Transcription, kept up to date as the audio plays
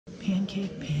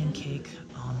pancake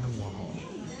on the wall.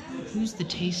 Who's the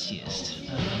tastiest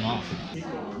of them all?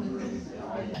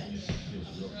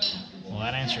 Well,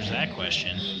 that answers that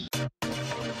question.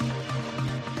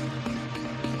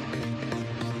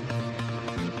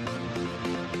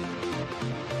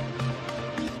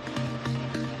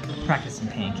 Practicing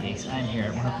pancakes. I'm here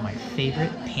at one of my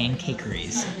favorite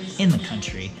pancakeries in the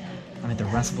country. I'm at the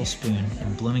Russell Spoon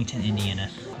in Bloomington, Indiana.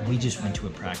 We just went to a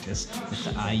practice with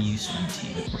the IU swim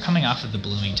team. We're coming off of the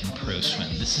Bloomington Pro Swim.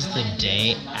 This is the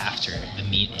day after the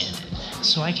meet ended.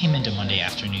 So I came into Monday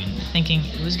afternoon thinking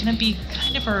it was gonna be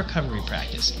kind of a recovery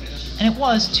practice. And it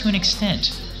was to an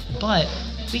extent, but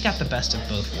we got the best of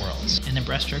both worlds. In the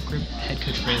breaststroke group, head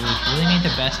coach Ray Lewis really made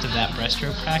the best of that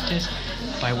breaststroke practice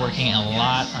by working a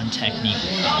lot on technique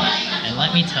with them. And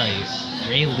let me tell you,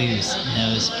 Ray Lewis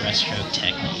knows breaststroke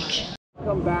technique.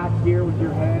 Come back here with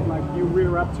your head, like you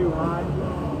rear up too high,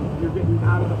 you're getting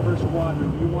out of the first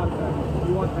quadrant. You want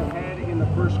the head in the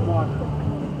first quadrant,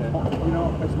 you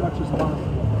know, as much as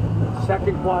possible.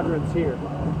 Second quadrant's here,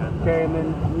 okay, and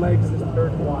then legs is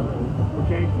third quadrant,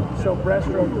 okay? So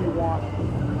breaststroke, you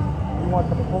want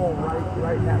the pull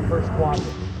right in that first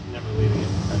quadrant. Never leaving it.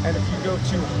 And if you go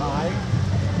too high,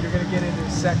 you're going to get into the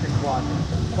second quadrant.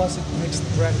 Plus it makes the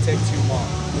breath take too long.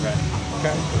 Okay.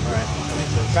 Okay? All right. That makes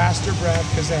sense. Faster breath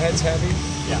because the head's heavy.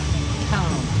 Yeah.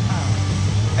 Pound,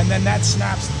 pound. And then that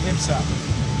snaps the hips up.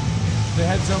 The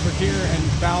head's over here and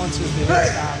balances the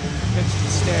hips out. Hips can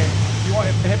stay.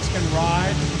 If the hips can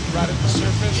ride right at the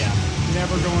surface, yeah,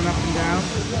 never going up and down.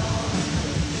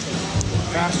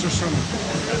 Faster swimming.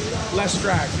 Okay. Less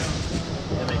drag.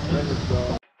 That makes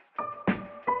sense.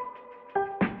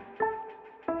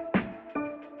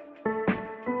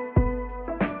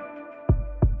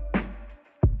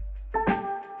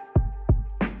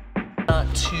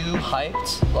 Not too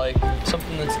hyped, like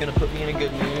something that's gonna put me in a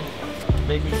good mood,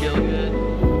 make me feel good.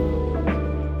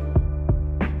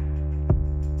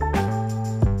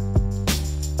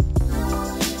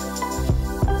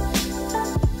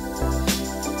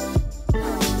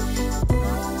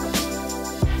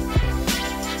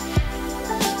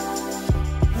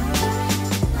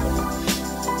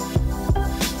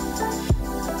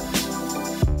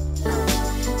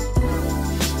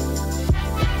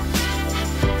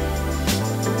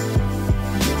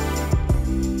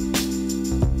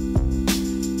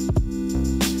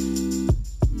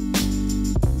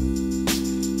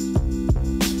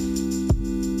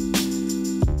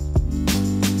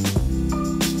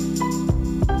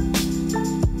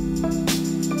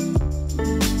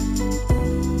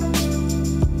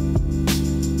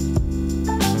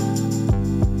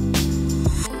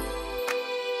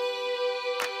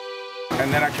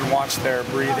 And then I can watch their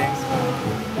breathing.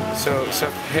 So if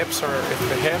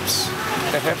the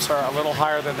hips are a little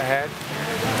higher than the head,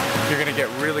 you're gonna get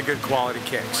really good quality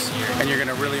kicks, and you're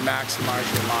gonna really maximize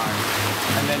your mind.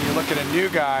 And then you look at a new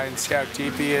guy and see how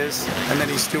deep he is, and then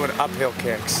he's doing uphill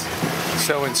kicks.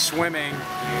 So in swimming,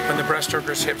 when the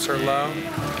breaststroker's hips are low,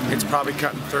 it's probably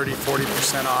cutting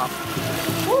 30–40% off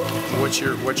what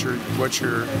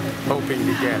you're hoping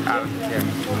to get out of the kick.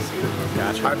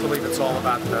 Gotcha. I believe it's all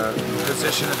about the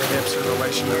position of the hips in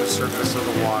relation to the surface of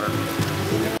the water.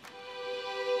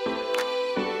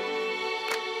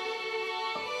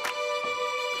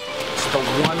 It's the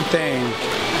one thing,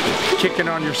 kicking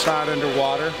on your side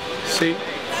underwater, see?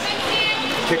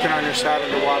 Kicking on your side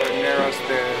underwater narrows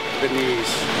the knees.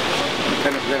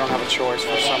 Then they don't have a choice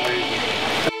for some reason.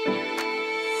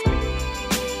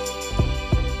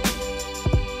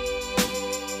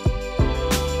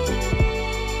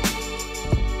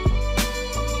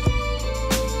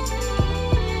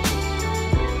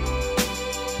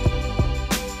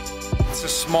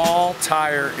 Small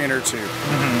tire inner tube.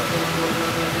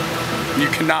 You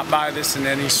cannot buy this in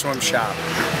any swim shop,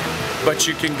 but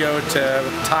you can go to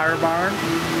Tire Barn,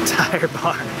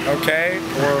 okay,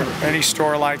 or any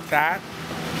store like that.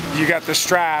 You got the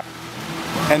strap,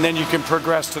 and then you can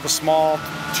progress to the small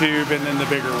tube and then the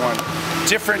bigger one.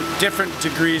 Different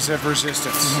degrees of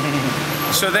resistance.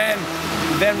 So then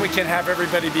we can have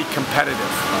everybody be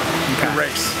competitive and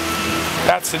race.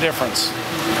 That's the difference.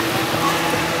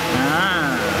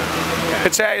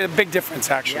 It's a big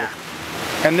difference, actually. Yeah.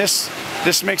 And this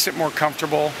makes it more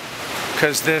comfortable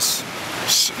because this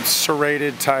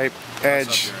serrated type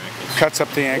edge cuts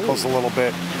up the ankles a little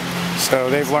bit.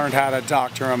 So they've learned how to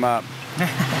doctor them up.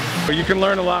 But you can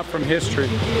learn a lot from history.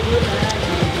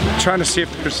 I'm trying to see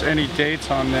if there's any dates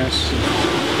on this.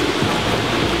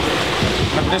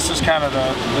 But this is kind of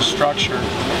the structure.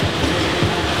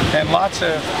 And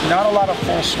not a lot of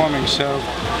full swimming, so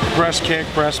breast kick,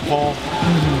 breast pull.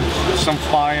 some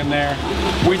fly in there.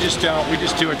 We just don't. We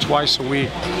just do it twice a week.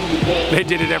 They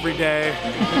did it every day,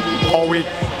 all week.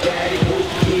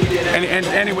 And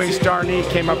anyways, Darnie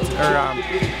came up,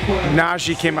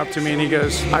 Najee came up to me and he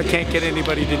goes, I can't get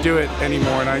anybody to do it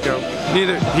anymore. And I go,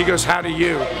 neither. He goes, how do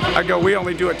you? I go, we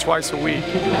only do it twice a week.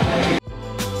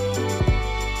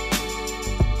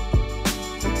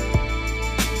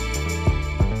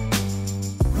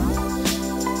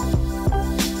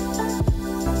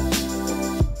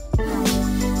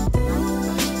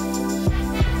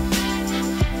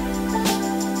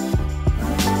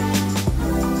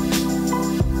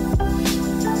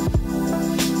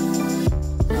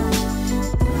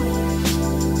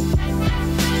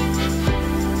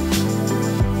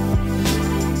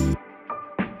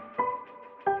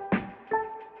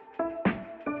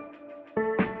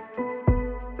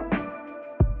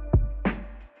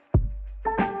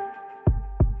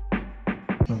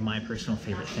 One of my personal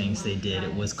favorite things they did,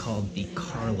 it was called the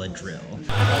Carla drill.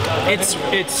 It's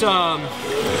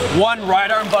one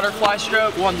right arm butterfly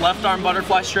stroke, one left arm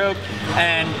butterfly stroke,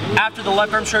 and after the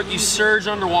left arm stroke you surge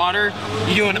underwater.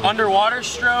 You do an underwater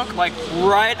stroke like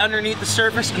right underneath the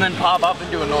surface and then pop up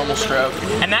and do a normal stroke.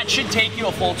 And that should take you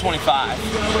a full 25.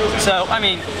 So, I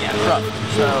mean, yeah, rough.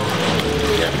 So,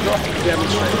 yeah, go ahead and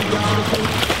demonstrate.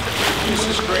 This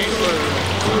is great for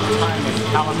timing,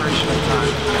 calibration of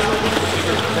time.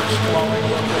 There's flowing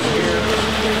over here,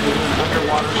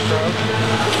 underwater stroke.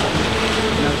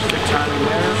 There's good timing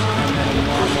there, and then a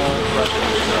normal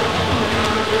breaststroke stroke.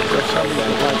 So if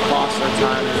somebody like lost their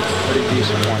time, it's a pretty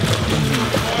decent one.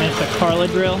 And it's a Carla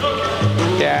drill?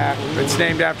 Yeah, it's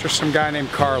named after some guy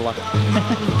named Carla.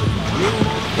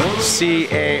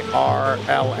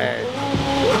 C-A-R-L-A.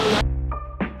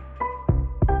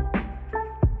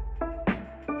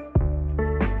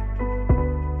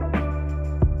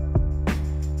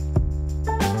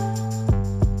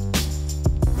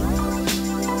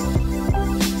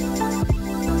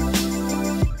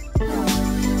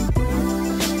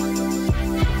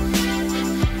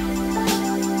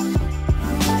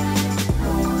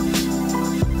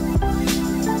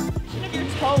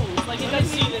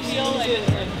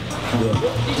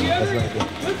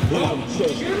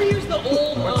 Did you ever use the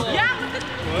old,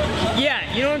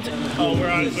 yeah, you know what I'm Oh, we're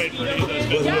on wait for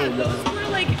these. Yeah, those were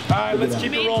like Alright, let's keep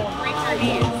it made rolling. to break your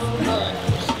knees.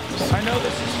 I know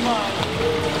this is fun.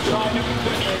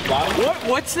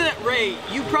 What's that, Ray?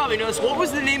 You probably know this. What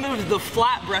was the name of the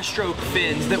flat breaststroke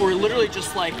fins that were literally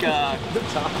just like, they're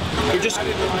just,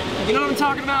 you know what I'm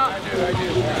talking about? I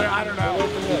do. I don't know.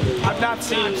 I've not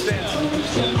seen them since.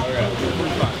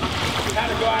 How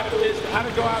to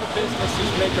go out of business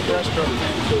is make a breaststroke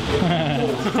fin.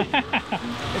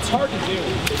 It's hard to do.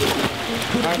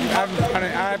 I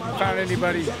haven't found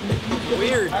anybody.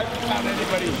 Weird. I haven't found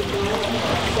anybody.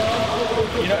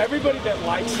 You know, everybody that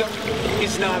likes them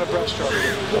is not a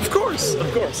breaststroke. Of course.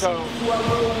 So.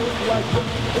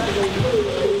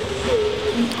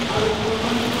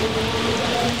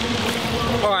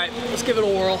 All right, let's give it a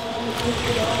whirl.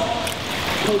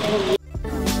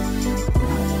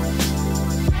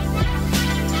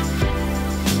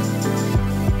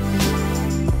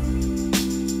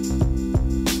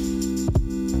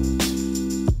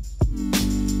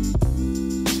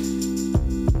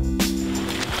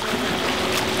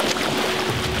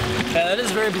 Yeah, that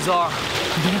is very bizarre.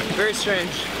 Very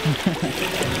strange.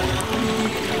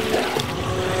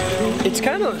 It's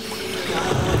kind of,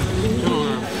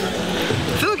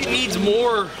 I feel like it needs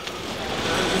more,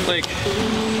 like,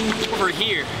 over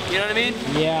here. You know what I mean?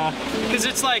 Yeah. Because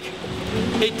it's like,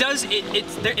 it does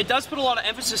put a lot of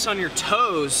emphasis on your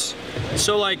toes.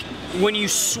 So like, when you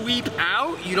sweep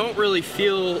out, you don't really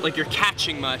feel like you're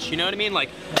catching much. You know what I mean? Like,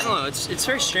 I don't know. It's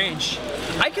very strange.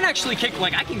 I can actually kick,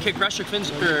 like, I can kick breaststroke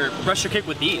fins or breaststroke kick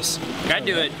with these. Like, I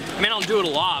do it. I mean, I don't do it a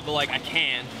lot, but like, I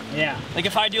can. Yeah. Like,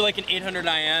 if I do like an 800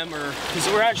 IM, or because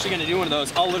we're actually gonna do one of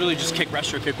those, I'll literally just kick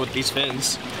breaststroke kick with these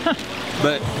fins.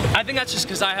 But I think that's just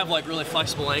because I have like really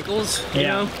flexible ankles. You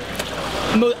know?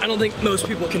 I don't think most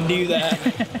people can do that.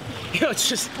 You know, it's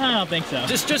just. I don't think so.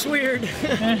 Just weird.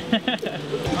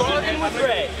 Bargain with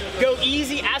Ray. Go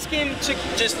easy. Ask him to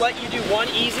just let you do one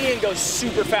easy and go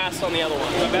super fast on the other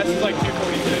one. That's like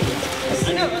 242.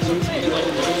 I know, that's what I'm saying.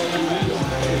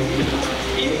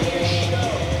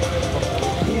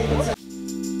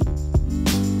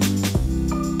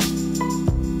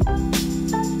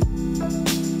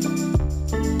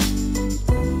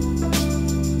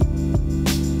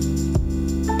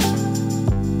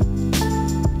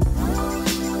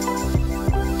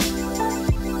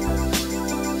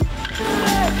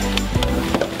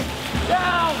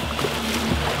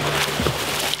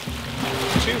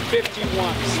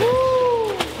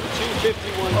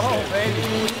 251. Oh, baby.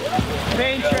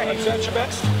 Pain train. Is that your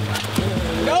best?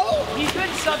 No! He's been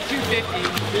sub 250.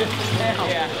 Damn.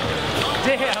 Yeah.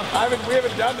 Damn. We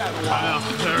haven't done that in a while.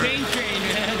 Pain train,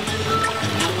 man.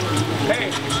 Hey,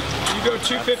 you go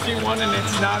 251 and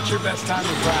it's not your best time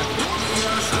in practice.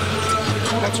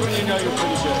 That's when you know you're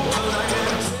pretty good.